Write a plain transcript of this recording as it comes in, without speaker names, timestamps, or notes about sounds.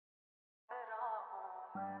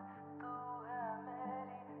मैं, तू है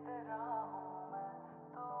मेरी, तेरा हूँ मैं,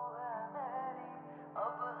 तू है मेरी,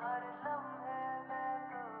 अब हर लम्हे में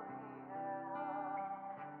तू ही है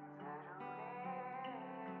जरूरी।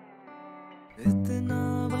 इतना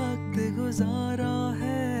वक्त गुजारा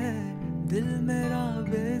है, दिल मेरा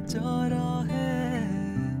बेचारा है,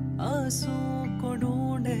 आंसुओं को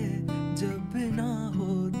ढूंढे जब ना हो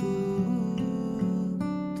तू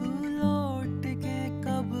लौट के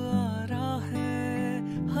कब आ रहा है,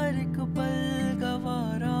 हर एक पल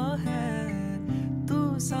गवारा है, तू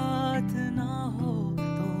साथ ना हो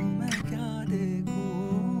तो मैं क्या देखूं,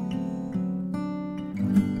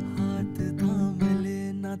 हाथ थाम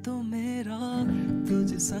लेना तो मेरा, तुझ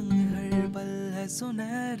संग हर पल है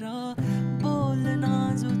सुनहरा, बोलना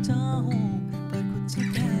जो चाहूं पर कुछ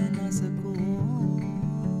कह ना सकूं,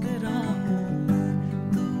 तेरा हूँ मैं,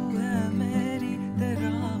 तू है मेरी,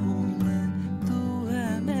 तेरा हूँ मैं, तू है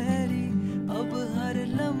मेरी, अब हर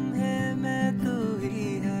लम्हे में तू ही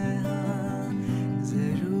है हाँ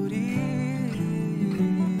जरूरी।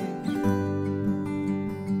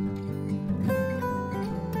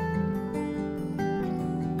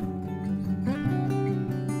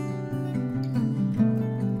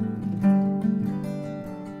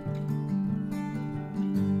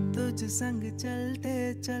 तुझ संग चलते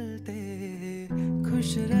चलते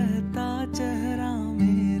खुश रहता चेहरा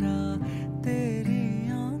मेरा, तेरी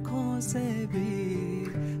आंखों से भी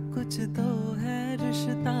कुछ तो है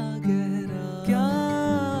रिश्ता गहरा, क्या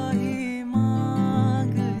ही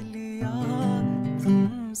मांग लिया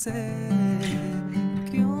तुमसे,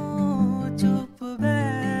 क्यों चुप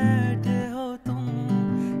बैठे हो तुम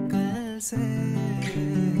कल से,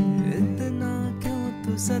 इतना क्यों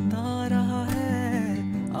तू सता रहा है,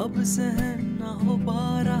 अब सहन ना हो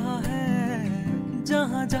पा रहा है,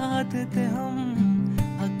 जहाँ जाते थे हम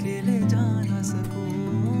अकेले जा ना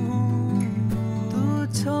सकूं, तू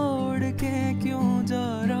छोड़ के क्यों जा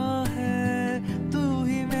रहा है, तू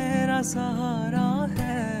ही मेरा सहारा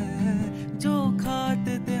है, जो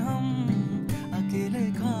खाते थे हम अकेले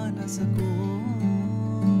खा ना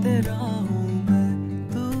सकूं, तेरा हूँ